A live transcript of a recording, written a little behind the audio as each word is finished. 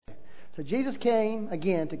So Jesus came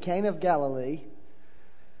again to Cana of Galilee.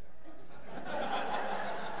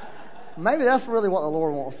 Maybe that's really what the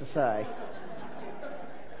Lord wants to say.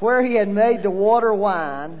 Where he had made the water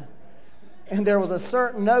wine, and there was a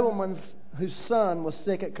certain nobleman whose son was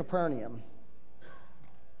sick at Capernaum.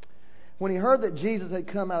 When he heard that Jesus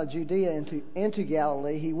had come out of Judea into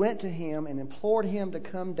Galilee, he went to him and implored him to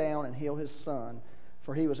come down and heal his son,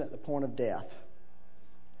 for he was at the point of death.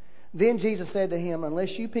 Then Jesus said to him,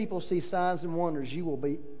 "Unless you people see signs and wonders, you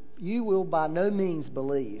will by no means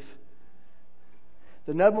believe."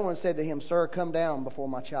 The nobleman said to him, "Sir, come down before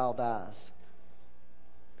my child dies."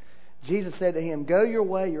 Jesus said to him, "Go your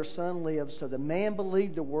way, your son lives." So the man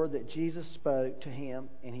believed the word that Jesus spoke to him,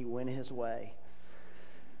 and he went his way.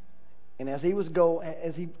 And as he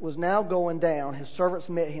was now going down, his servants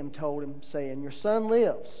met him, told him, saying, "Your son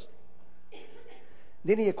lives."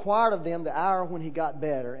 Then he inquired of them the hour when he got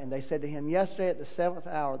better, and they said to him, "Yesterday at the 7th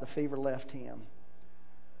hour the fever left him."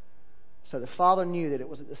 So the father knew that it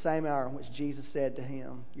was at the same hour in which Jesus said to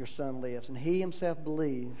him, "Your son lives." And he himself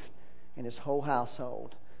believed, and his whole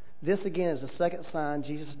household. This again is the second sign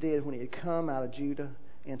Jesus did when he had come out of Judah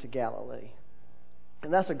into Galilee.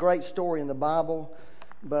 And that's a great story in the Bible,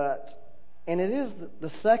 and it is the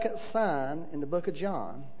second sign in the book of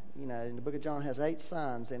John. You know, in the book of John has 8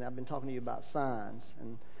 signs, and I've been talking to you about signs.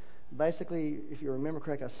 And basically, if you remember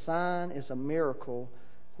correctly, a sign is a miracle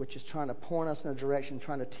which is trying to point us in a direction,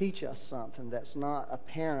 trying to teach us something that's not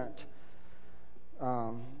apparent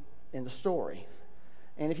in the story.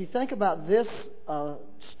 And if you think about this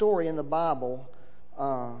story in the Bible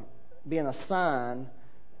being a sign,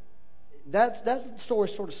 that story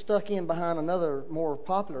sort of stuck in behind another more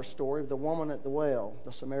popular story of the woman at the well,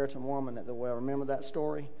 the Samaritan woman at the well. Remember that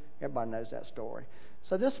story? Everybody knows that story.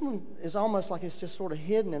 So this one is almost like it's just sort of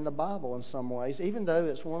hidden in the Bible in some ways, even though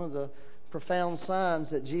it's one of the profound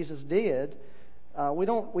signs that Jesus did.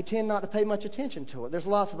 We tend not to pay much attention to it. There's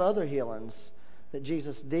lots of other healings that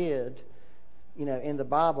Jesus did, in the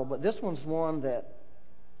Bible, but this one's one that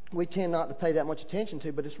we tend not to pay that much attention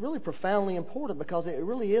to, but it's really profoundly important because it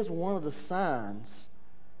really is one of the signs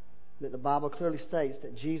that the Bible clearly states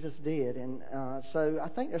that Jesus did. And so I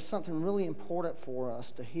think there's something really important for us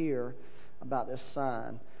to hear about this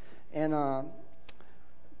sign. And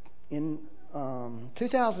in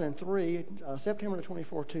 2003, September the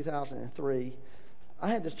 24th, 2003, I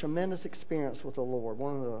had this tremendous experience with the Lord,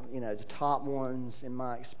 one of the top ones in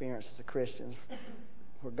my experience as a Christian,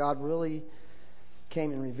 where God really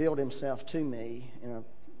came and revealed Himself to me in a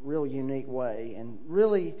real unique way. And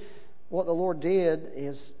really, what the Lord did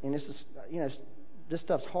is, and this is, this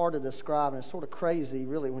stuff's hard to describe, and it's sort of crazy,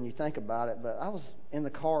 really, when you think about it. But I was in the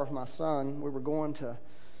car with my son. We were going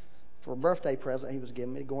for a birthday present he was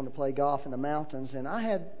giving me, going to play golf in the mountains, and I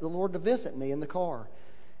had the Lord to visit me in the car.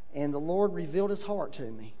 And the Lord revealed His heart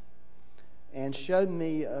to me and showed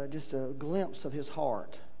me just a glimpse of His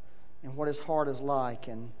heart and what His heart is like.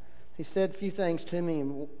 And He said a few things to me.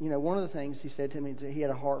 And, one of the things He said to me is that He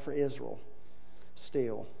had a heart for Israel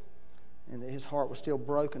still. And that His heart was still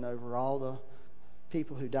broken over all the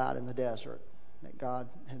people who died in the desert. That God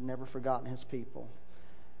had never forgotten His people.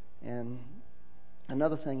 And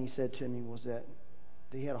another thing He said to me was that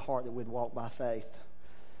He had a heart that we'd walk by faith.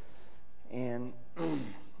 And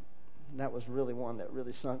that was really one that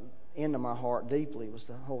really sunk into my heart deeply, was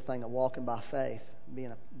the whole thing of walking by faith,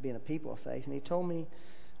 being a people of faith. And He told me,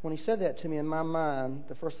 when He said that to me, in my mind,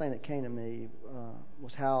 the first thing that came to me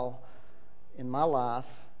was how, in my life,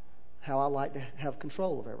 how I like to have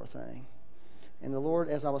control of everything. And the Lord,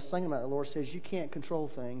 as I was thinking about it, the Lord says, you can't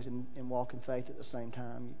control things and walk in faith at the same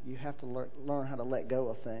time. You have to learn how to let go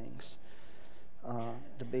of things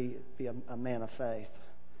to be a man of faith.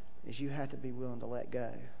 Is you have to be willing to let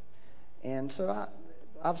go. And so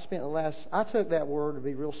I took that word to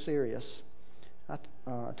be real serious. I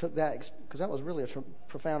took that because that was really a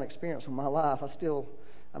profound experience in my life. I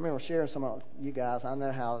remember sharing some of you guys. I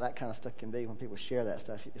know how that kind of stuff can be when people share that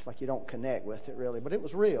stuff. It's like you don't connect with it really, but it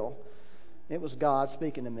was real. It was God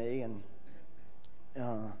speaking to me, and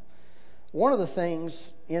one of the things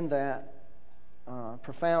in that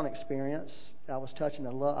profound experience, I was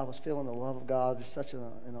feeling the love of God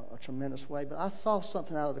in a tremendous way. But I saw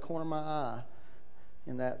something out of the corner of my eye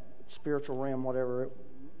in that spiritual realm,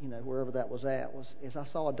 wherever that was at. I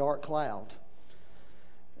saw a dark cloud,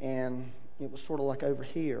 and it was sort of like over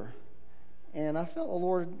here. And I felt the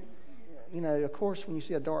Lord. Of course, when you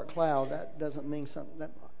see a dark cloud, that doesn't mean something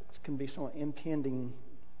that can be some impending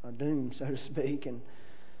doom, so to speak. And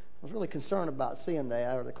I was really concerned about seeing that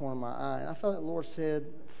out of the corner of my eye. And I felt that the Lord said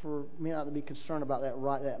for me not to be concerned about that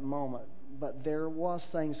right that moment. But there was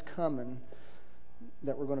things coming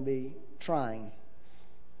that were going to be trying.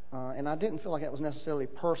 And I didn't feel like that was necessarily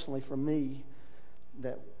personally for me.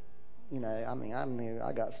 That, I knew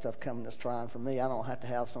I got stuff coming that's trying for me. I don't have to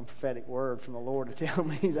have some prophetic word from the Lord to tell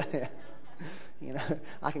me that.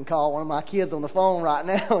 I can call one of my kids on the phone right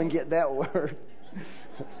now and get that word.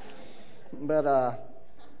 But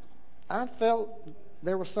I felt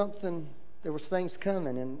there was things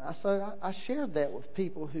coming, and so I shared that with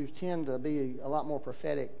people who tend to be a lot more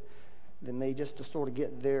prophetic than me, just to sort of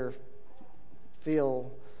get their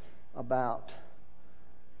feel about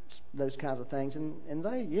those kinds of things. And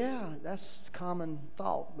that's common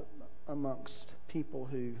thought amongst people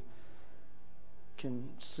who can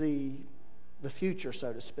see the future,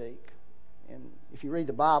 so to speak. And if you read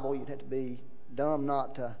the Bible, you'd have to be dumb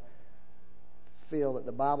not to feel that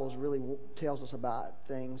the Bible really tells us about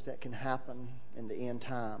things that can happen in the end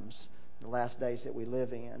times, the last days that we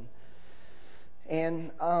live in.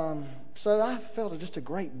 And so I felt just a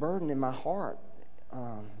great burden in my heart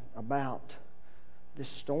about this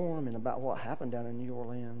storm and about what happened down in New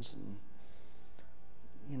Orleans,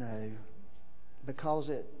 and because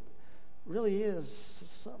it really is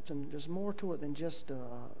something. There's more to it than just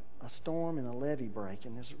a storm and a levee break,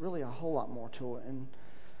 and there's really a whole lot more to it. And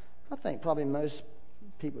I think probably most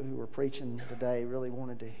people who were preaching today really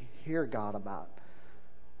wanted to hear God about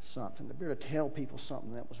something, to be able to tell people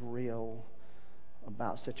something that was real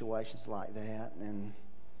about situations like that. And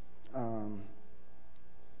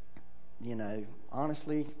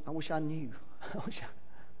honestly, I wish I knew. I wish I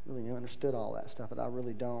really understood all that stuff, but I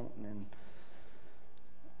really don't.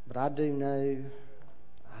 But I do know,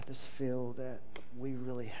 I just feel that we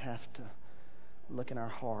really have to look in our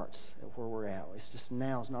hearts at where we're at. It's just,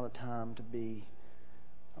 now is not a time to be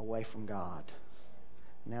away from God.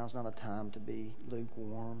 Now is not a time to be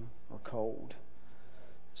lukewarm or cold.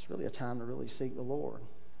 It's really a time to really seek the Lord.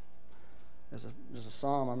 There's a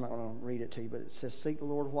psalm, I'm not going to read it to you, but it says, "Seek the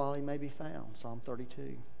Lord while He may be found," Psalm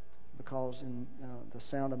 32. Because in the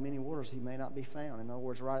sound of many waters He may not be found. In other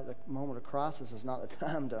words, right at the moment of crisis is not the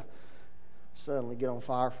time to suddenly get on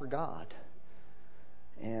fire for God.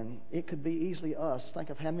 And it could be easily us. Think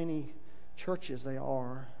of how many churches there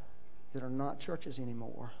are that are not churches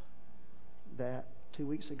anymore. That 2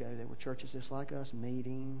 weeks ago they were churches just like us,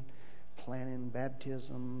 meeting, planning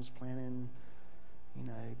baptisms, planning,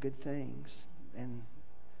 good things. And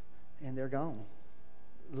they're gone.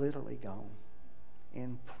 Literally gone.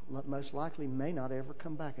 And most likely may not ever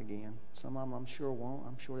come back again. Some of them I'm sure won't.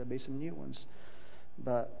 I'm sure there'll be some new ones.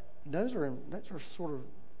 But those are sort of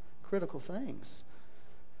critical things.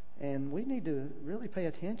 And we need to really pay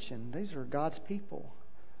attention. These are God's people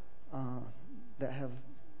that have,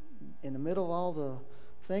 in the middle of all the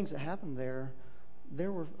things that happened there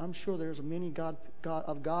were, I'm sure there's many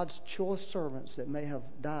of God's choice servants that may have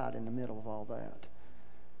died in the middle of all that.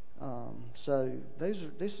 So this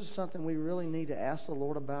is something we really need to ask the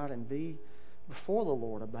Lord about and be before the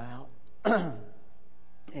Lord about. But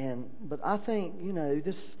I think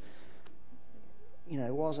this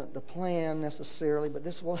wasn't the plan necessarily, but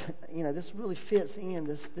this was this really fits in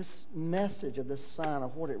this message of this sign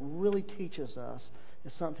of what it really teaches us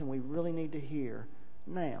is something we really need to hear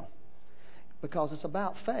now, because it's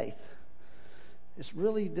about faith. It's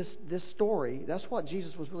really this story. That's what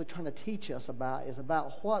Jesus was really trying to teach us about, is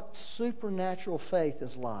about what supernatural faith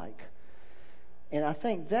is like. And I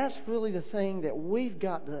think that's really the thing that we've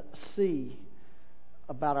got to see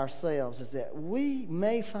about ourselves, is that we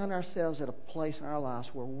may find ourselves at a place in our lives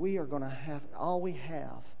where we are going to have all we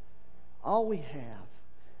have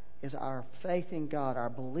is our faith in God, our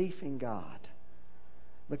belief in God.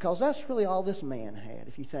 Because that's really all this man had,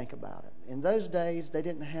 if you think about it. In those days, they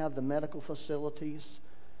didn't have the medical facilities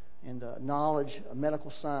and the knowledge of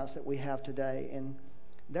medical science that we have today. And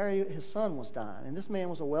there his son was dying. And this man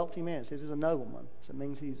was a wealthy man. It says he's a nobleman. So it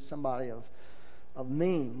means he's somebody of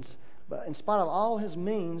means. But in spite of all his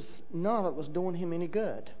means, none of it was doing him any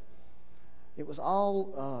good. It was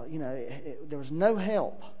all, there was no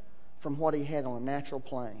help from what he had on a natural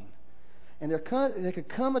plane. And there could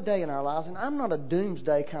come a day in our lives, and I'm not a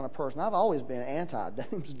doomsday kind of person. I've always been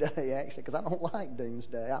anti-doomsday, actually, because I don't like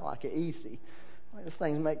doomsday. I like it easy. Like, this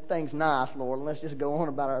things make things nice, Lord, and let's just go on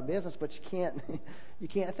about our business. But you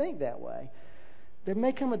can't think that way. There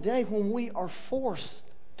may come a day when we are forced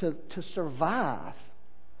to survive.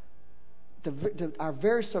 Our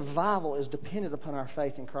very survival is dependent upon our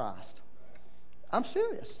faith in Christ. I'm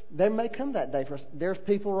serious. There may come that day for us. There's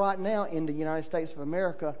people right now in the United States of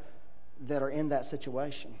America that are in that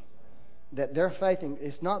situation, that their faith in,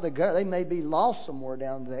 it's not they may be lost somewhere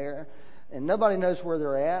down there, and nobody knows where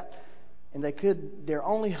they're at, and their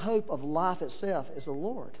only hope of life itself is the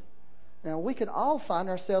Lord. Now, we could all find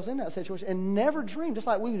ourselves in that situation and never dream, just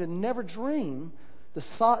like we would have never dreamed the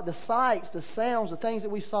sights, the sounds, the things that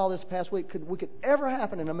we saw this past week could ever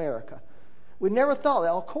happen in America. We never thought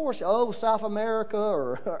that. Of course, South America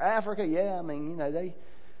or Africa, yeah, I mean,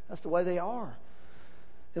 that's the way they are.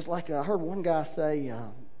 It's like I heard one guy say,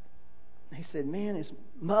 he said, man, it's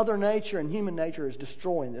Mother Nature and human nature is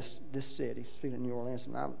destroying this city. Speaking of New Orleans,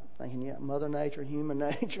 and I'm thinking, yeah, Mother Nature, human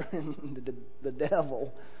nature, and the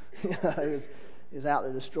devil is out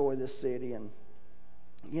to destroy this city. And,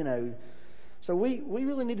 so we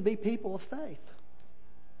really need to be people of faith.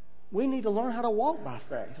 We need to learn how to walk by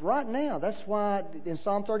faith. Right now, that's why in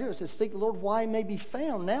Psalm 32 it says, seek the Lord while He may be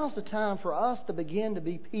found. Now's the time for us to begin to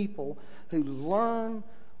be people who learn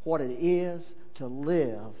what it is to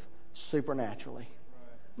live supernaturally.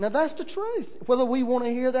 Now that's the truth, whether we want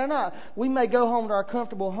to hear that or not. We may go home to our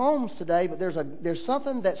comfortable homes today, but there's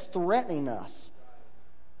something that's threatening us.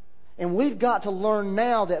 And we've got to learn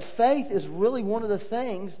now that faith is really one of the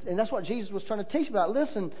things, and that's what Jesus was trying to teach about.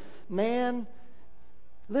 Listen, man,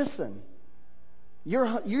 listen.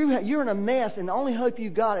 You're in a mess, and the only hope you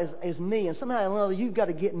got is me. And somehow or another, you've got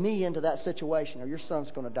to get me into that situation, or your son's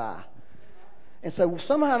going to die. And so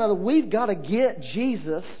somehow or another, we've got to get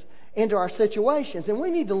Jesus into our situations. And we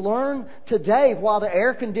need to learn today, while the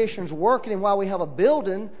air conditioner's working and while we have a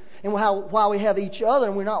building and while we have each other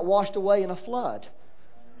and we're not washed away in a flood.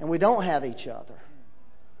 And we don't have each other.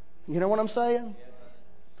 You know what I'm saying?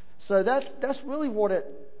 So that's really what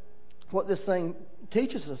this thing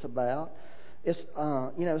teaches us about. It's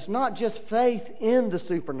it's not just faith in the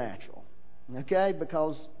supernatural, okay?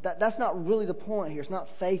 Because that's not really the point here. It's not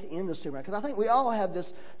faith in the supernatural. Because I think we all have this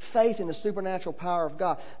faith in the supernatural power of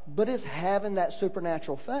God, but it's having that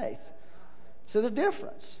supernatural faith. So the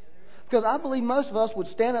difference. Because I believe most of us would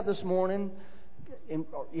stand up this morning. And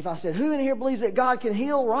if I said, who in here believes that God can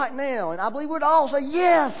heal right now? And I believe we'd all say,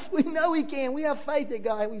 yes, we know He can. We have faith in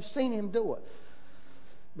God. We've seen Him do it.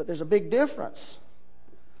 But there's a big difference,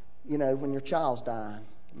 when your child's dying.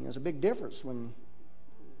 There's a big difference when,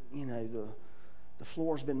 the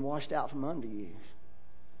floor's been washed out from under you.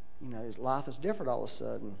 Life is different all of a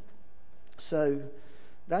sudden. So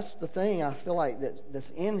that's the thing I feel like that's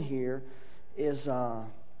in here is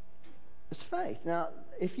faith. Now,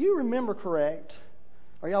 if you remember correct,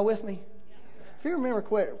 are y'all with me? If you remember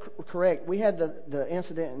correct, we had the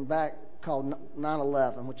incident back called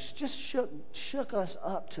 9/11, which just shook us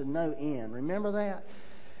up to no end. Remember that?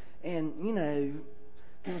 And,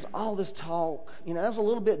 there was all this talk. That was a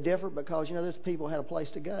little bit different because, those people had a place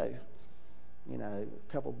to go. A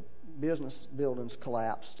couple business buildings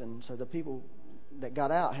collapsed, and so the people that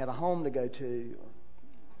got out had a home to go to.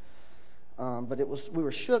 But we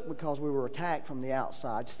were shook because we were attacked from the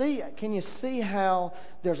outside. Can you see how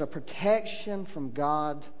there's a protection from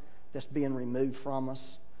God that's being removed from us?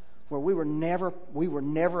 Where we were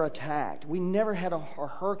never attacked. We never had a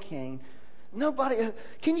hurricane. Nobody.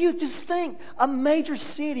 Can you just think? A major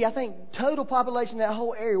city. I think total population in that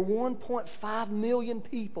whole area 1.5 million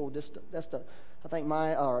people. I think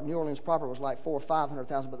my New Orleans proper was like 400,000 or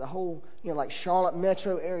 500,000, but the whole like Charlotte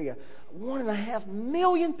metro area, 1.5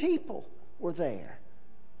 million people were there.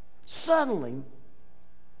 Suddenly,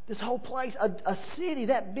 this whole place, a city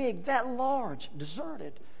that big, that large,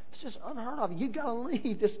 deserted. It's just unheard of. You've got to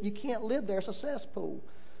leave. You can't live there. It's a cesspool.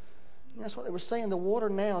 And that's what they were saying. The water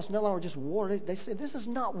now is no longer just water. They said, this is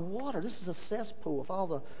not water. This is a cesspool of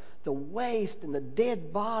all the waste and the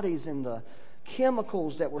dead bodies and the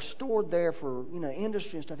chemicals that were stored there for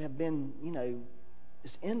industry and stuff have been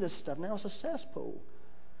it's in this stuff. Now it's a cesspool.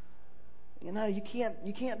 You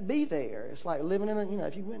can't be there. It's like living in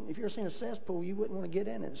if you were seeing a cesspool, you wouldn't want to get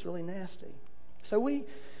in it. It's really nasty. So we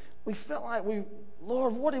felt like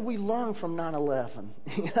Lord, what did we learn from 9/11?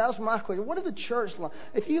 That was my question. What did the church learn?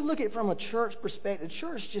 If you look at it from a church perspective, the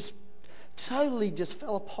church just totally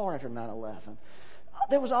fell apart after 9/11.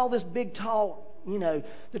 There was all this big talk,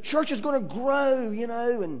 the church is going to grow,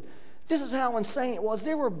 and this is how insane it was.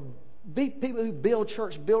 There were big people who build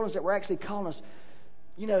church buildings that were actually calling us,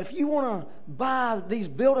 if you want to buy these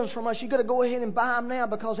buildings from us, you've got to go ahead and buy them now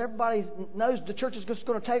because everybody knows the church is just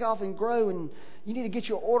going to take off and grow and you need to get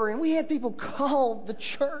your order. And we had people call the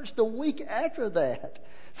church the week after that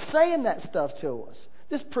saying that stuff to us.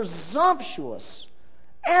 This presumptuous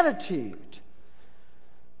attitude.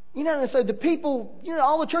 And so the people,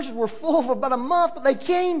 all the churches were full for about a month, but they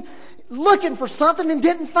came looking for something and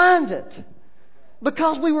didn't find it.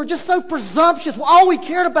 Because we were just so presumptuous. Well, all we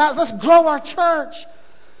cared about is let's grow our church.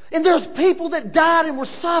 And there's people that died and were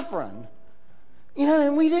suffering.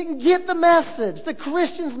 And we didn't get the message. The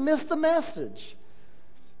Christians missed the message.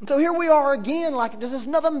 And so here we are again, like there's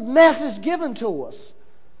another message given to us.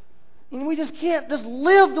 And we just can't just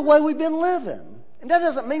live the way we've been living. And that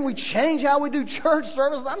doesn't mean we change how we do church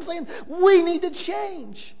services. I'm saying we need to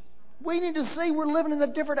change. We need to see we're living in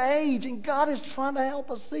a different age, and God is trying to help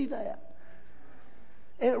us see that.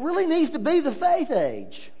 And it really needs to be the faith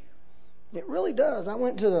age. It really does. I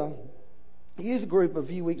went to the youth group a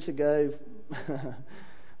few weeks ago.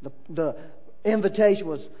 The invitation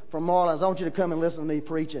was from Marlins. I want you to come and listen to me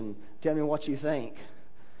preach and tell me what you think.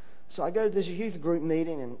 So I go to this youth group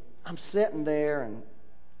meeting, and I'm sitting there, and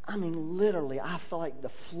I mean, literally, I felt like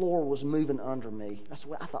the floor was moving under me. That's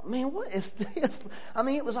what I thought, man, what is this? I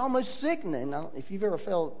mean, it was almost sickening. Now, if you've ever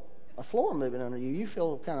felt a floor moving under you, you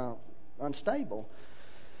feel kind of unstable.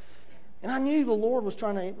 And I knew the Lord was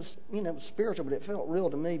trying to, it was spiritual, but it felt real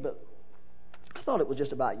to me. But I thought it was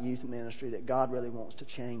just about youth ministry, that God really wants to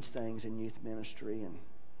change things in youth ministry.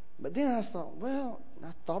 But then I thought, well,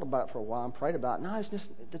 I thought about it for a while and prayed about it. No, it's just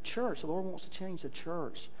the church. The Lord wants to change the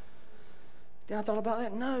church. Then I thought about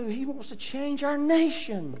that. No, He wants to change our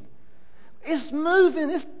nation. It's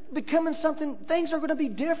moving. It's becoming something. Things are going to be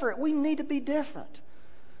different. We need to be different.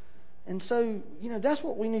 And so, that's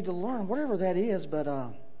what we need to learn, whatever that is. But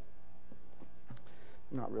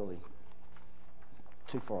not really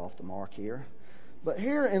too far off the mark here. But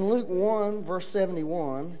here in Luke 1, verse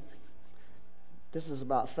 71, this is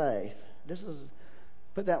about faith.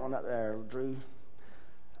 Put that one up there, Drew.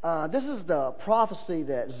 This is the prophecy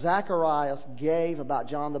that Zacharias gave about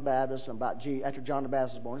John the Baptist and about after John the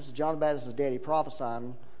Baptist was born. This is John the Baptist's daddy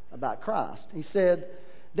prophesying about Christ. He said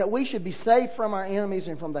that we should be saved from our enemies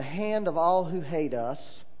and from the hand of all who hate us,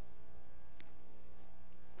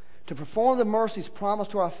 to perform the mercies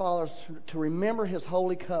promised to our fathers, to remember His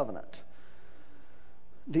holy covenant,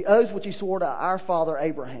 the oath which He swore to our father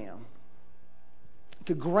Abraham,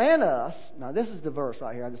 to grant us, now this is the verse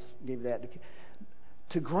right here, I just give you that,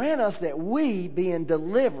 to grant us that we, being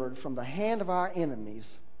delivered from the hand of our enemies,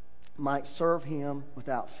 might serve Him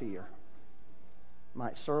without fear.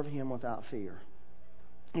 Might serve Him without fear.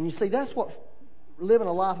 And you see, that's what living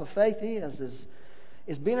a life of faith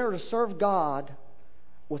is being able to serve God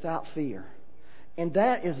without fear. And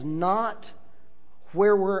that is not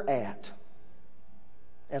where we're at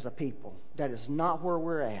as a people. That is not where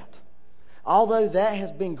we're at. Although that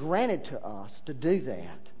has been granted to us to do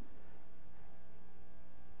that.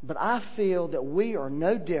 But I feel that we are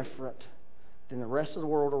no different than the rest of the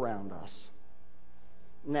world around us.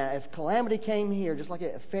 Now, if calamity came here, just like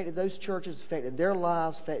it affected those churches, affected their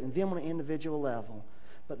lives, affected them on an individual level,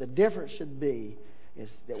 but the difference should be is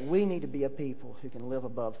that we need to be a people who can live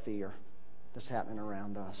above fear that's happening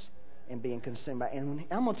around us and being consumed by it. And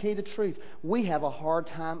I'm going to tell you the truth. We have a hard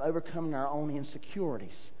time overcoming our own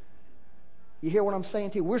insecurities. You hear what I'm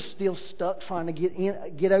saying to you? We're still stuck trying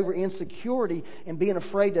to get over insecurity and being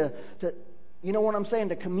afraid to you know what I'm saying,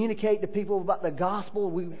 to communicate to people about the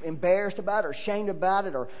gospel. We're embarrassed about it or ashamed about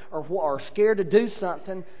it or scared to do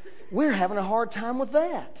something. We're having a hard time with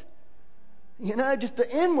that. Just the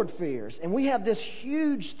inward fears. And we have this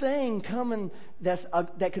huge thing coming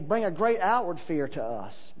that could bring a great outward fear to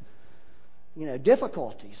us.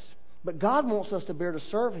 Difficulties. But God wants us to be able to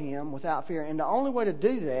serve Him without fear. And the only way to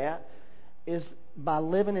do that is by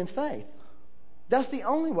living in faith. That's the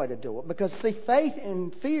only way to do it. Because, see, faith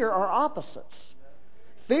and fear are opposites.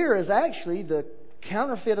 Fear is actually the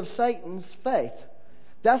counterfeit of Satan's faith.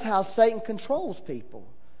 That's how Satan controls people.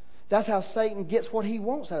 That's how Satan gets what he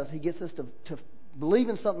wants out of us. He gets us to believe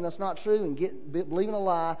in something that's not true and believe in a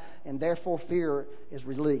lie, and therefore fear is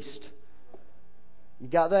released. You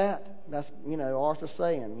got that? That's, Arthur's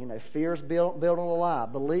saying, fear is built on a lie.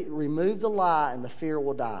 Remove the lie and the fear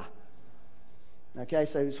will die. Okay,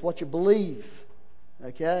 so it's what you believe.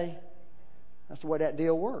 Okay? That's the way that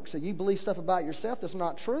deal works. So you believe stuff about yourself that's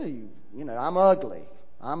not true. I'm ugly.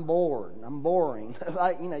 I'm bored. I'm boring.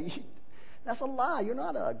 That's a lie. You're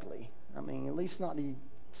not ugly. I mean, at least not to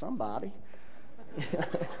somebody.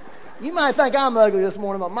 You might think I'm ugly this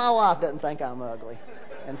morning, but my wife doesn't think I'm ugly.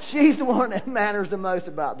 And she's the one that matters the most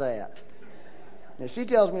about that. If she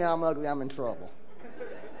tells me I'm ugly, I'm in trouble.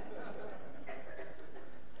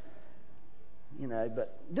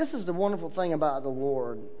 But this is the wonderful thing about the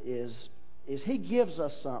Lord is He gives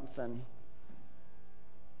us something.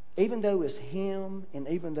 Even though it's Him and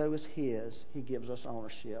even though it's His, He gives us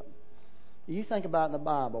ownership. You think about in the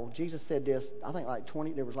Bible, Jesus said this, I think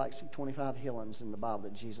there was 25 healings in the Bible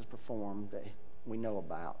that Jesus performed that we know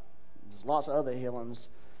about. There's lots of other healings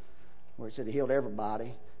where He said He healed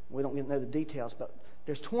everybody. We don't get to know the details, but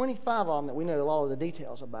there's 25 of them that we know a lot of the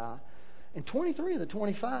details about. And 23 of the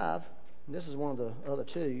 25, and this is one of the other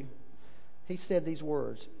two, He said these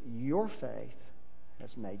words, "Your faith has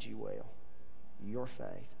made you well." Your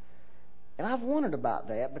faith. And I've wondered about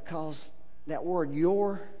that, because that word,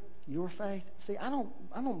 your faith. See, I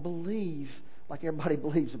don't believe like everybody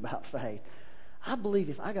believes about faith. I believe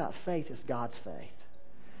if I got faith, it's God's faith.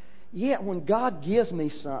 Yet when God gives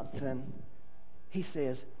me something, He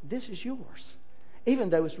says, "This is yours," even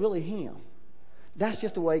though it's really Him. That's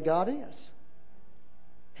just the way God is.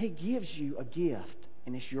 He gives you a gift,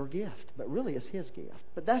 and it's your gift, but really it's His gift.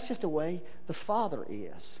 But that's just the way the Father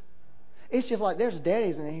is. It's just like there's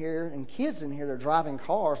daddies in here and kids in here that are driving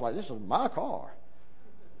cars like, "This is my car."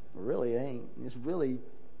 It really ain't. It's really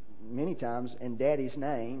many times in Daddy's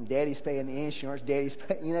name. Daddy's paying the insurance. Daddy's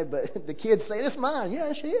paying, but the kids say, "It's mine."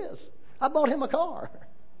 Yeah, she is. I bought him a car.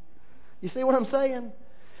 You see what I'm saying?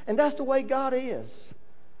 And that's the way God is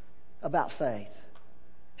about faith.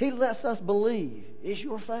 He lets us believe it's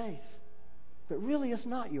your faith. But really it's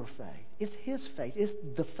not your faith. It's His faith. It's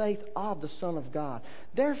the faith of the Son of God.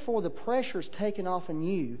 Therefore the pressure is taken off in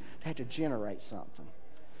you to have to generate something.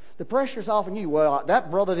 The pressure is off in you. "Well, that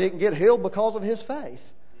brother didn't get healed because of his faith."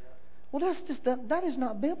 Well, that is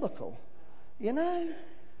not biblical. You know?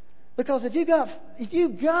 Because if you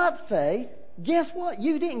got faith, guess what?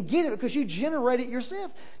 You didn't get it because you generated it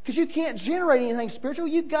yourself. Because you can't generate anything spiritual.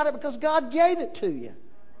 You got it because God gave it to you.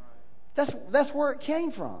 That's where it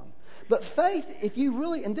came from. But faith, if you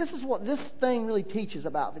really, and this is what this thing really teaches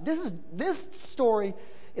about. This story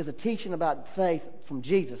is a teaching about faith from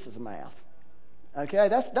Jesus' mouth. Okay,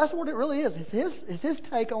 that's what it really is. It's his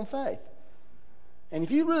take on faith. And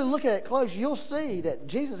if you really look at it close, you'll see that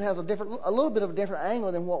Jesus has a little bit of a different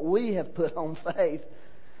angle than what we have put on faith.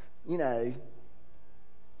 You know,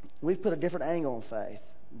 we've put a different angle on faith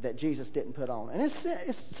that Jesus didn't put on. And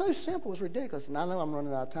it's so simple, it's ridiculous. And I know I'm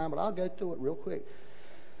running out of time, but I'll go through it real quick.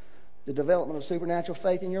 The development of supernatural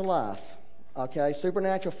faith in your life. Okay,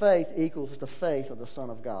 supernatural faith equals the faith of the Son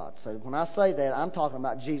of God. So when I say that, I'm talking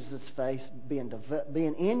about Jesus' faith being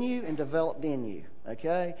in you and developed in you.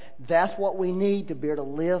 Okay, that's what we need to be able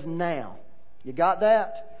to live now. You got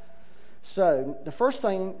that? So the first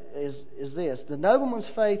thing is this: the nobleman's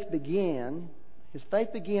faith began. His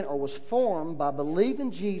faith began or was formed by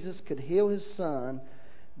believing Jesus could heal his son,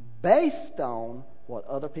 based on what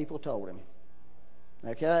other people told him.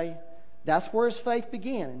 Okay. That's where his faith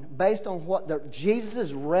began, based on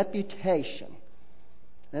Jesus' reputation.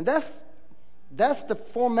 And that's the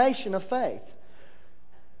formation of faith.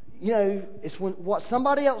 You know, it's what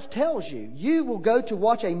somebody else tells you. You will go to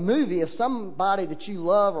watch a movie of somebody that you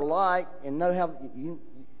love or like and know how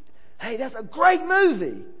hey, that's a great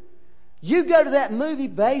movie. You go to that movie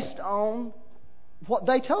based on what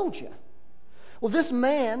they told you. Well, this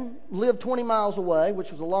man lived 20 miles away,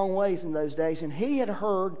 which was a long ways in those days, and he had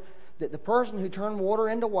heard that the person who turned water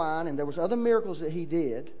into wine, and there was other miracles that he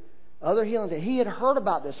did, other healings, that he had heard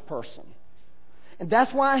about this person. And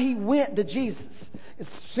that's why he went to Jesus. It's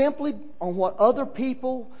simply on what other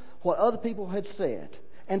people had said.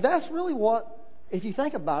 And that's really what, if you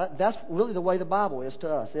think about it, that's really the way the Bible is to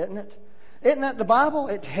us, isn't it? Isn't that the Bible?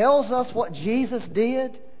 It tells us what Jesus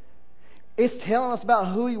did. It's telling us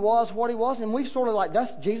about who He was, what He was, and we sort of like,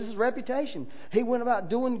 that's Jesus' reputation. He went about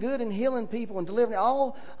doing good and healing people and delivering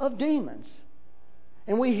all of demons.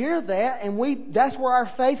 And we hear that, and that's where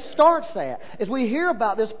our faith starts at. As we hear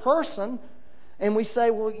about this person, and we say,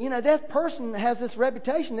 well, you know, that person has this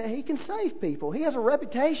reputation that he can save people. He has a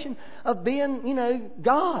reputation of being, you know,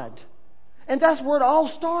 God. And that's where it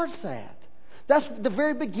all starts at. That's the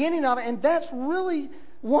very beginning of it, and that's really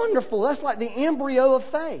wonderful. That's like the embryo of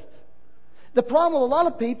faith. The problem with a lot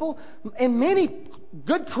of people, and many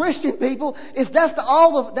good Christian people, is that's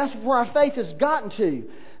where our faith has gotten to.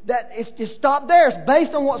 That it's stopped there. It's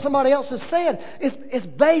based on what somebody else has said. It's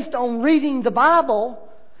based on reading the Bible.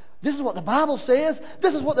 This is what the Bible says.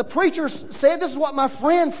 This is what the preacher said. This is what my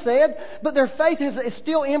friend said. But their faith is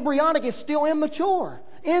still embryonic. It's still immature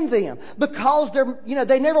in them, because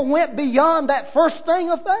they never went beyond that first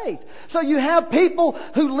thing of faith. So you have people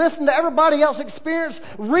who listen to everybody else's experience,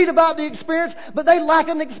 read about the experience, but they lack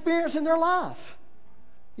an experience in their life.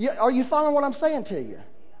 Are you following what I'm saying to you?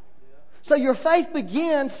 So your faith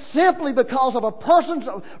begins simply because of a person's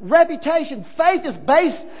reputation. Faith is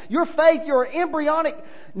based, your embryonic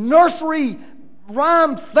nursery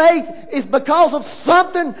rhyme faith is because of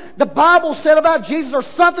something the Bible said about Jesus, or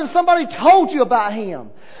something somebody told you about Him.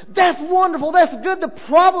 That's wonderful. That's good. The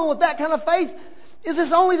problem with that kind of faith is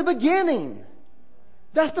it's only the beginning.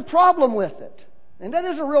 That's the problem with it. And that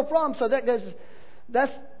is a real problem. So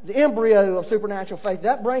that's the embryo of supernatural faith.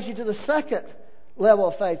 That brings you to the second level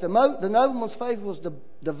of faith. The nobleman's faith was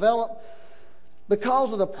developed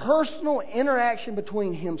because of the personal interaction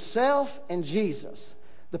between himself and Jesus,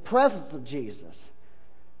 the presence of Jesus.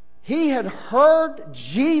 He had heard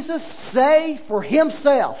Jesus say for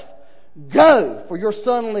himself, "Go, for your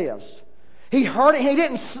son lives." He heard it. He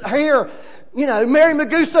didn't hear, Mary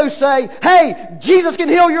Maguso say, "Hey, Jesus can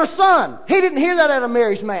heal your son." He didn't hear that out of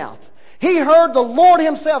Mary's mouth. He heard the Lord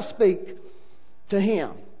himself speak to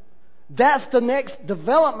him. That's the next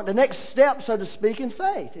development, the next step, so to speak, in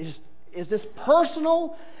faith, is this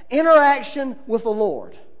personal interaction with the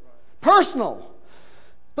Lord. Personal.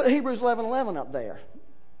 Put Hebrews 11:11 up there.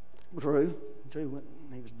 Drew, he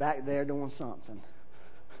was back there doing something.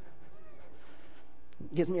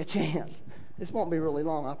 Gives me a chance. This won't be really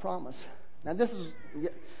long, I promise. Now this is,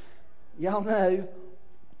 y'all know,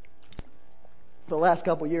 for the last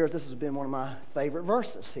couple of years, this has been one of my favorite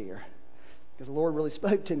verses here. Because the Lord really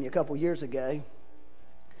spoke to me a couple of years ago.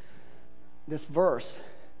 This verse.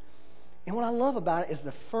 And what I love about it is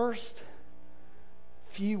the first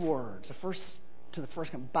few words. The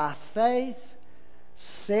first one. By faith,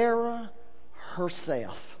 Sarah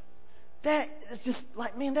herself. That is just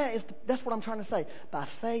like, man, that's what I'm trying to say. By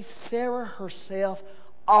faith, Sarah herself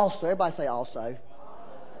also, everybody say also,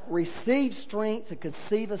 received strength to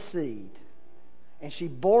conceive a seed. And she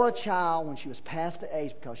bore a child when she was past the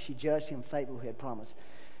age because she judged him faithful who had promised.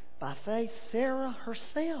 By faith, Sarah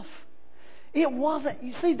herself. It wasn't,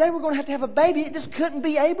 you see, they were going to have a baby. It just couldn't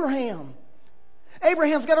be Abraham.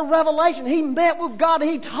 Abraham's got a revelation. He met with God.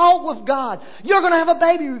 He talked with God. You're going to have a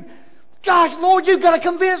baby. Gosh, Lord, you've got to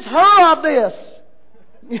convince her of this.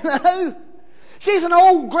 She's an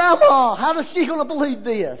old grandma. How is she going to believe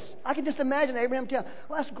this? I can just imagine Abraham telling,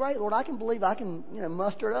 "Well, that's great, Lord. I can believe I can,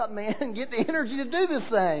 muster it up, man, and get the energy to do this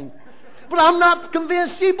thing. But I'm not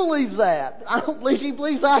convinced she believes that. I don't believe she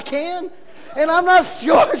believes I can. And I'm not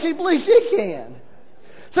sure she believes she can.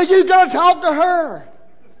 So you've got to talk to her."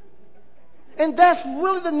 And that's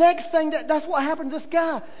really the next thing. That's what happened to this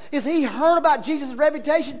guy. Is he heard about Jesus'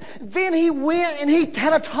 reputation. Then he went and he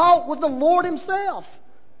had a talk with the Lord himself.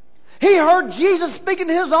 He heard Jesus speaking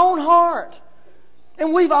to his own heart.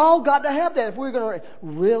 And we've all got to have that. If we're going to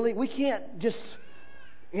really, we can't just,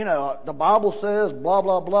 the Bible says blah,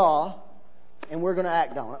 blah, blah, and we're going to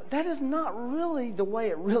act on it. That is not really the way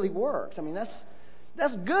it really works. I mean,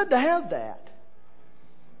 that's good to have that.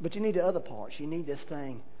 But you need the other parts. You need this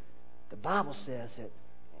thing. The Bible says it,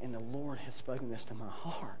 and the Lord has spoken this to my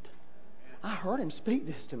heart. I heard him speak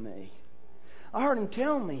this to me. I heard him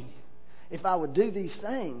tell me if I would do these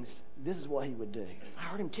things, this is what he would do. I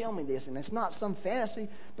heard him tell me this, and it's not some fantasy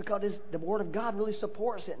because the Word of God really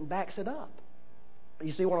supports it and backs it up.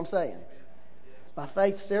 You see what I'm saying? By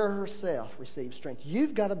faith, Sarah herself received strength.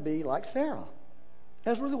 You've got to be like Sarah.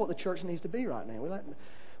 That's really what the church needs to be right now.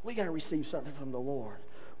 We got to receive something from the Lord.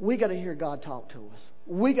 We got to hear God talk to us.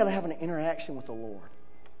 We got to have an interaction with the Lord.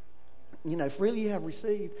 Freely you have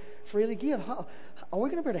received, freely give. Are we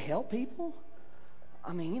going to be able to help people?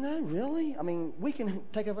 I mean, really? I mean, we can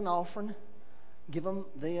take up an offering, give them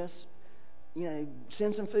this,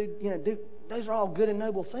 send some food. Those are all good and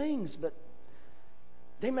noble things, but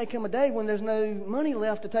there may come a day when there's no money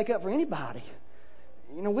left to take up for anybody.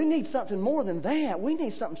 We need something more than that. We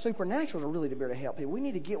need something supernatural to really be able to help people. We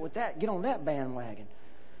need to get on that bandwagon.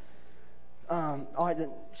 All right,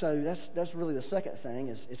 so that's really the second thing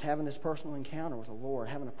is having this personal encounter with the Lord,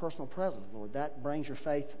 having a personal presence with the Lord. That brings your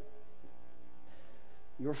faith,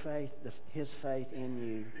 His faith in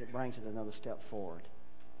you. It brings it another step forward.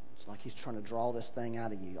 It's like He's trying to draw this thing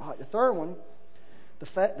out of you. All right, the third one,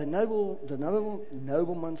 the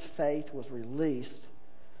nobleman's faith was released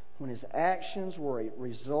when his actions were a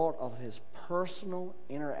result of his personal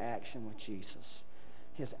interaction with Jesus.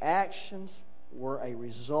 His actions were a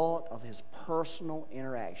result of his personal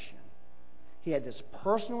interaction. He had this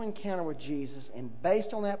personal encounter with Jesus, and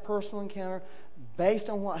based on that personal encounter, based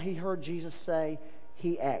on what he heard Jesus say,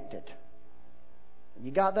 he acted.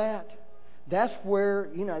 You got that? That's where,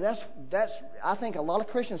 that's I think a lot of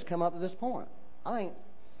Christians come up to this point. I think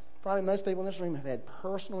probably most people in this room have had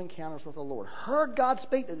personal encounters with the Lord. Heard God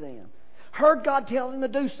speak to them. Heard God tell them to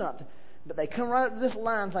do something. But they come right up to this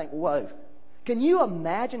line and think, whoa. Can you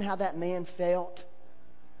imagine how that man felt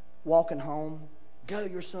walking home? Go,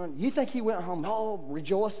 your son. You think he went home,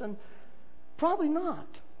 rejoicing? Probably not.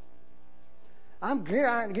 I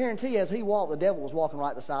guarantee you, as he walked, the devil was walking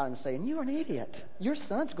right beside him saying, "You're an idiot. Your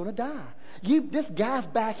son's going to die. This guy's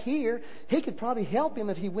back here. He could probably help him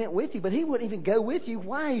if he went with you, but he wouldn't even go with you.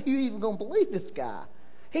 Why are you even going to believe this guy?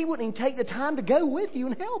 He wouldn't even take the time to go with you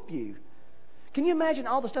and help you." Can you imagine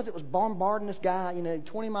all the stuff that was bombarding this guy?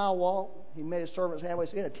 20-mile walk. He met his servants halfway,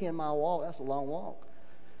 so he had a 10-mile walk. That's a long walk.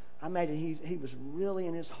 I imagine he was really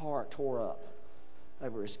in his heart tore up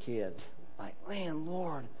over his kid. Like, man,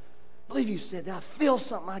 Lord, I believe you said that. I feel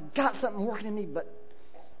something. I got something working in me, but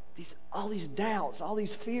all these doubts, all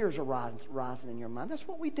these fears are rising in your mind. That's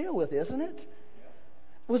what we deal with, isn't it?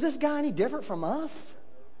 Was this guy any different from us?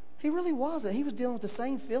 He really wasn't. He was dealing with the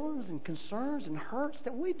same feelings and concerns and hurts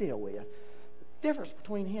that we deal with. The difference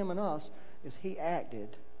between him and us is he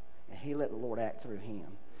acted and he let the Lord act through him.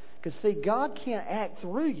 Because, see, God can't act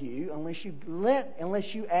through you unless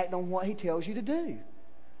you act on what He tells you to do.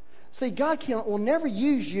 See, God will never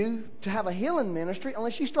use you to have a healing ministry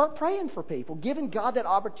unless you start praying for people, giving God that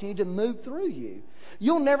opportunity to move through you.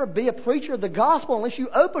 You'll never be a preacher of the gospel unless you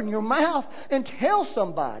open your mouth and tell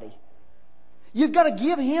somebody. You've got to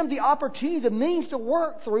give Him the opportunity, the means to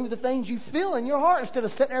work through the things you feel in your heart instead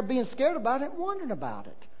of sitting there being scared about it and wondering about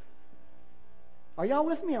it. Are y'all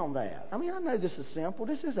with me on that? I mean, I know this is simple.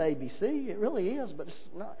 This is ABC. It really is, but it's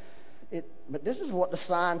not. But this is what the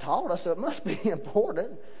sign taught us, so it must be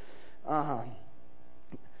important. The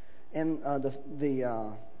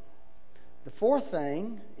fourth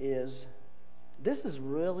thing is, this is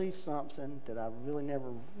really something that I really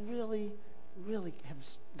never really have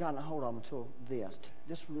gotten a hold of until this.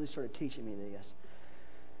 This really started teaching me this.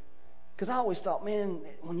 Because I always thought, man,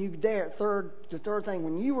 when you the third thing,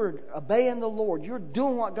 when you were obeying the Lord, you're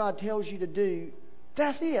doing what God tells you to do.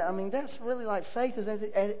 That's it. I mean, that's really like faith is at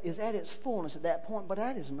its fullness at that point, but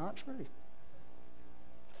that is not true.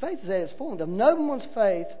 Faith is at its fullness. If no one's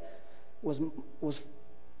faith was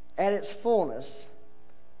at its fullness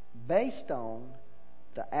based on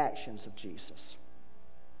the actions of Jesus.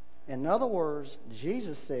 In other words,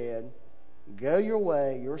 Jesus said, "Go your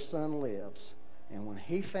way, your son lives." And when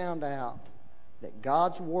he found out that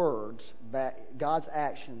God's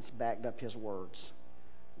actions backed up his words,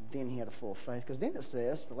 then he had a full faith. Because then it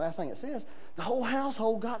says, the last thing it says, the whole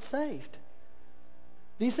household got saved.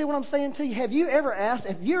 Do you see what I'm saying to you? Have you ever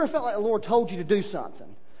felt like the Lord told you to do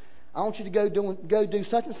something? I want you to go do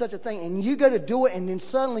such and such a thing, and you go to do it, and then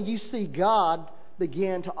suddenly you see God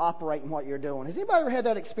begin to operate in what you're doing. Has anybody ever had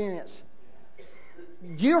that experience?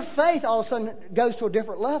 Your faith all of a sudden goes to a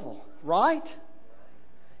different level, right?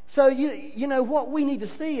 So you know what we need to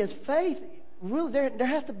see is faith. Really, there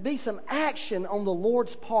has to be some action on the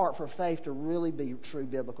Lord's part for faith to really be true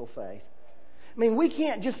biblical faith. I mean, we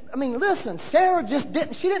can't just. I mean, listen. Sarah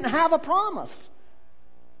she didn't have a promise.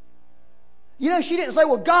 You know, she didn't say,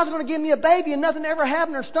 "Well, God's going to give me a baby," and nothing ever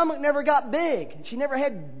happened. Her stomach never got big. She never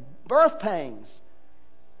had birth pains.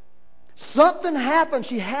 Something happened.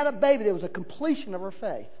 She had a baby. There was a completion of her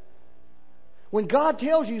faith. When God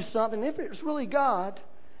tells you something, if it's really God,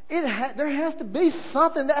 there has to be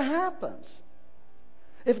something that happens.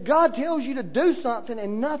 If God tells you to do something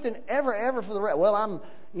and nothing ever for the rest, well, I'm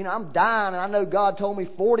dying, and I know God told me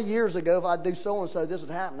 40 years ago if I do so and so, this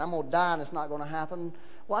would happen. I'm going to die, and it's not going to happen.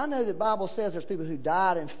 Well, I know the Bible says there's people who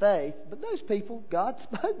died in faith, but those people, God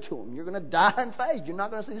spoke to them. You're going to die in faith. You're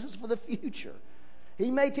not going to see. This is for the future.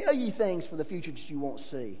 He may tell you things for the future that you won't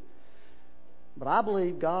see. But I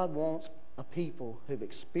believe God wants a people who've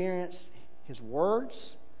experienced His words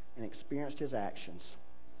and experienced His actions.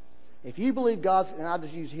 If you believe God's, and I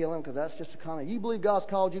just use healing because that's just a comment. You believe God's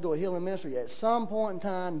called you to a healing ministry, at some point in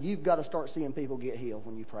time, you've got to start seeing people get healed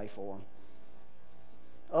when you pray for them.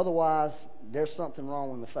 Otherwise, there's something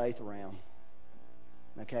wrong in the faith realm.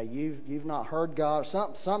 Okay, you've not heard God.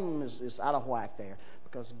 Something is out of whack there.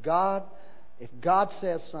 Because if God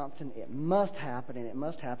says something, it must happen, and it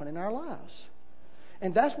must happen in our lives.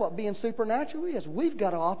 And that's what being supernatural is. We've got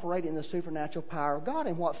to operate in the supernatural power of God.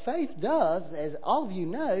 And what faith does, as all of you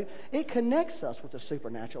know, it connects us with the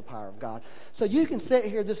supernatural power of God. So you can sit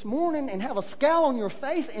here this morning and have a scowl on your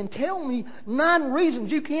face and tell me 9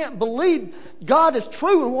 reasons you can't believe God is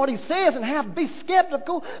true in what He says and have to be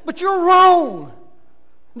skeptical, but you're wrong.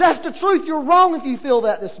 That's the truth. You're wrong if you feel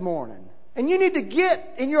that this morning. And you need to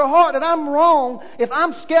get in your heart that I'm wrong if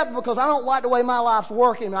I'm skeptical because I don't like the way my life's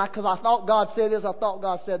working because I thought God said this, I thought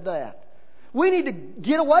God said that. We need to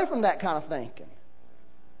get away from that kind of thinking.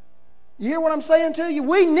 You hear what I'm saying to you?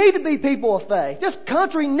 We need to be people of faith. This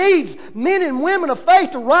country needs men and women of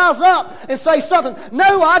faith to rise up and say something.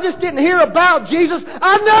 No, I just didn't hear about Jesus.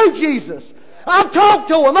 I know Jesus. I've talked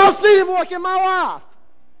to Him. I've seen Him work in my life.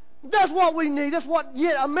 That's what we need. That's what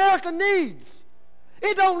America needs.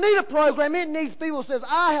 It don't need a program. It needs people who says,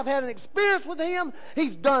 I have had an experience with Him.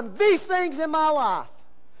 He's done these things in my life.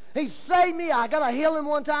 He saved me. I got a healing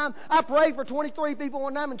one time. I prayed for 23 people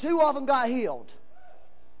one time, and 2 of them got healed.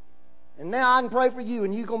 And now I can pray for you,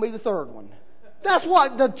 and you're going to be the 3rd one. That's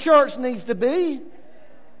what the church needs to be.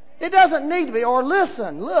 It doesn't need to be. Or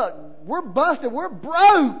listen, look, we're busted. We're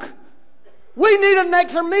broke. We need an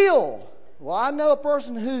extra meal. Well, I know a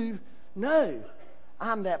person who, no,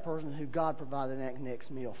 I'm that person who God provided that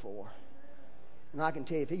next meal for. And I can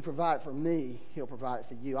tell you, if He provided for me, He'll provide it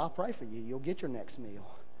for you. I'll pray for you. You'll get your next meal.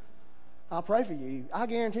 I'll pray for you. I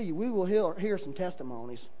guarantee you, we will hear some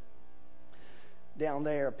testimonies down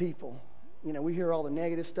there of people. You know, we hear all the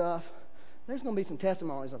negative stuff. There's going to be some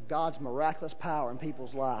testimonies of God's miraculous power in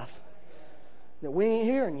people's life that we ain't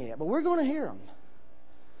hearing yet, but we're going to hear them.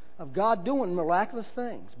 Of God doing miraculous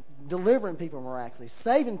things, delivering people miraculously,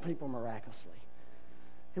 saving people miraculously.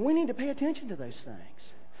 And we need to pay attention to those things.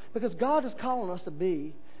 Because God is calling us to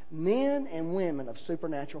be men and women of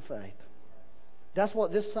supernatural faith. That's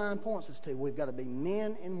what this sign points us to. We've got to be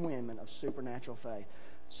men and women of supernatural faith.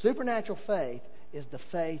 Supernatural faith is the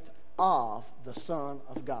faith of the Son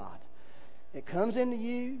of God. It comes into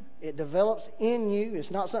you. It develops in you.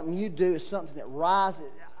 It's not something you do. It's something that rises.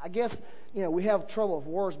 I guess, you know, we have trouble with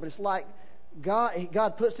words, but it's like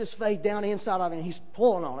God puts this faith down the inside of him and He's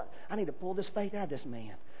pulling on it. I need to pull this faith out of this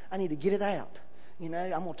man. I need to get it out. You know,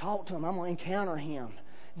 I'm going to talk to him. I'm going to encounter him.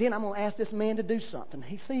 Then I'm going to ask this man to do something.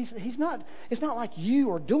 He's not. It's not like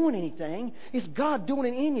you are doing anything. It's God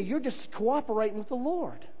doing it in you. You're just cooperating with the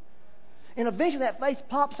Lord. And eventually that faith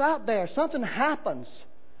pops out there. Something happens.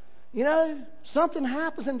 You know, something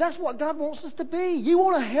happens, and that's what God wants us to be. You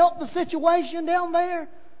want to help the situation down there?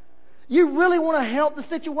 You really want to help the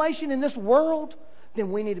situation in this world?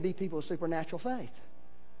 Then we need to be people of supernatural faith.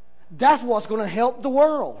 That's what's going to help the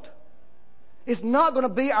world. It's not going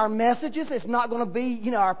to be our messages. It's not going to be,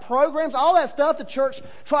 you know, our programs. All that stuff the church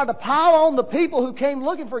tried to pile on the people who came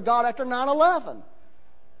looking for God after 9/11.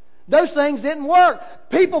 Those things didn't work.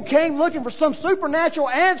 People came looking for some supernatural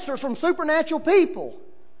answers from supernatural people.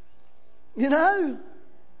 You know?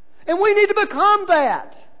 And we need to become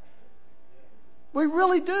that. We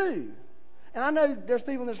really do. And I know there's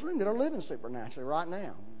people in this room that are living supernaturally right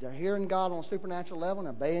now. They're hearing God on a supernatural level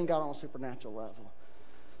and obeying God on a supernatural level.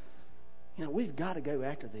 You know, we've got to go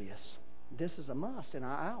after this. This is a must in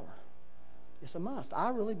our hour. It's a must. I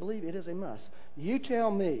really believe it is a must. You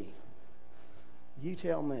tell me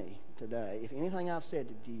today if anything I've said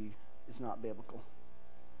to you is not biblical.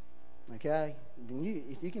 Okay? Then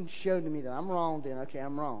if you can show to me that I'm wrong, then okay,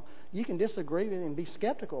 I'm wrong. You can disagree with it and be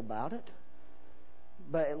skeptical about it.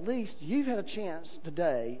 But at least you've had a chance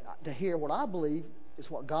today to hear what I believe is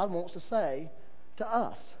what God wants to say to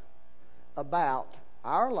us about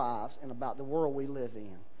our lives and about the world we live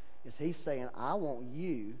in. Is He's saying, I want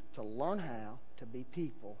you to learn how to be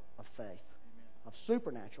people of faith, of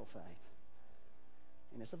supernatural faith.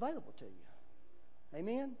 And it's available to you.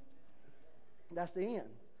 Amen? That's the end.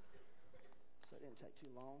 So it didn't take too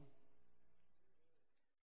long.